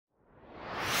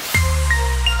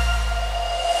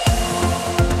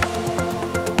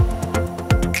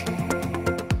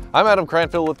I'm Adam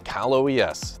Cranfield with Cal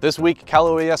Oes. This week, Cal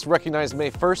Oes recognized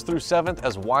May 1st through 7th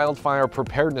as Wildfire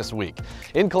Preparedness Week.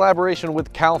 In collaboration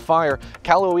with Cal Fire,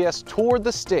 Cal Oes toured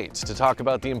the states to talk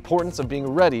about the importance of being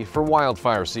ready for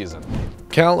wildfire season.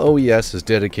 Cal Oes has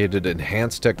dedicated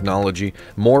enhanced technology,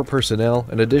 more personnel,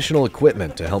 and additional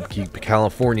equipment to help keep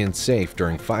Californians safe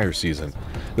during fire season.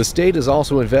 The state is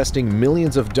also investing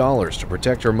millions of dollars to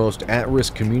protect our most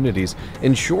at-risk communities,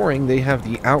 ensuring they have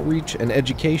the outreach and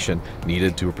education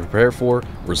needed to prepare for,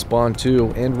 respond to,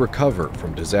 and recover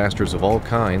from disasters of all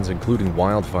kinds, including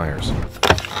wildfires.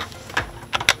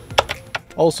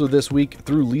 Also this week,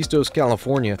 through Listos,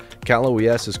 California, Cal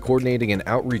Oes is coordinating an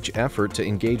outreach effort to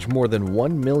engage more than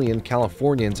 1 million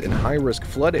Californians in high-risk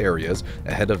flood areas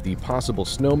ahead of the possible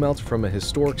snowmelt from a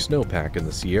historic snowpack in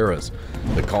the Sierras.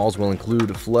 The calls will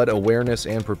include flood awareness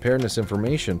and preparedness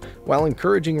information, while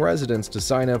encouraging residents to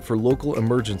sign up for local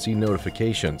emergency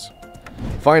notifications.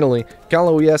 Finally, Cal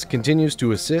Oes continues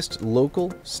to assist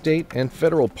local, state, and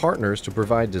federal partners to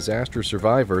provide disaster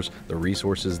survivors the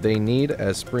resources they need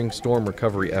as spring storm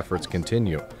recovery efforts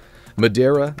continue.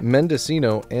 Madera,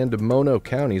 Mendocino, and Mono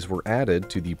counties were added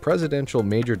to the Presidential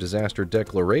Major Disaster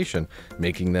Declaration,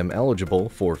 making them eligible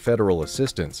for federal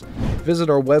assistance. Visit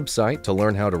our website to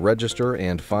learn how to register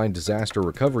and find disaster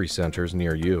recovery centers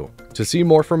near you. To see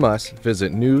more from us,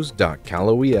 visit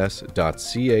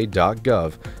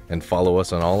news.caloes.ca.gov and follow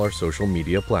us on all our social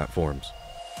media platforms.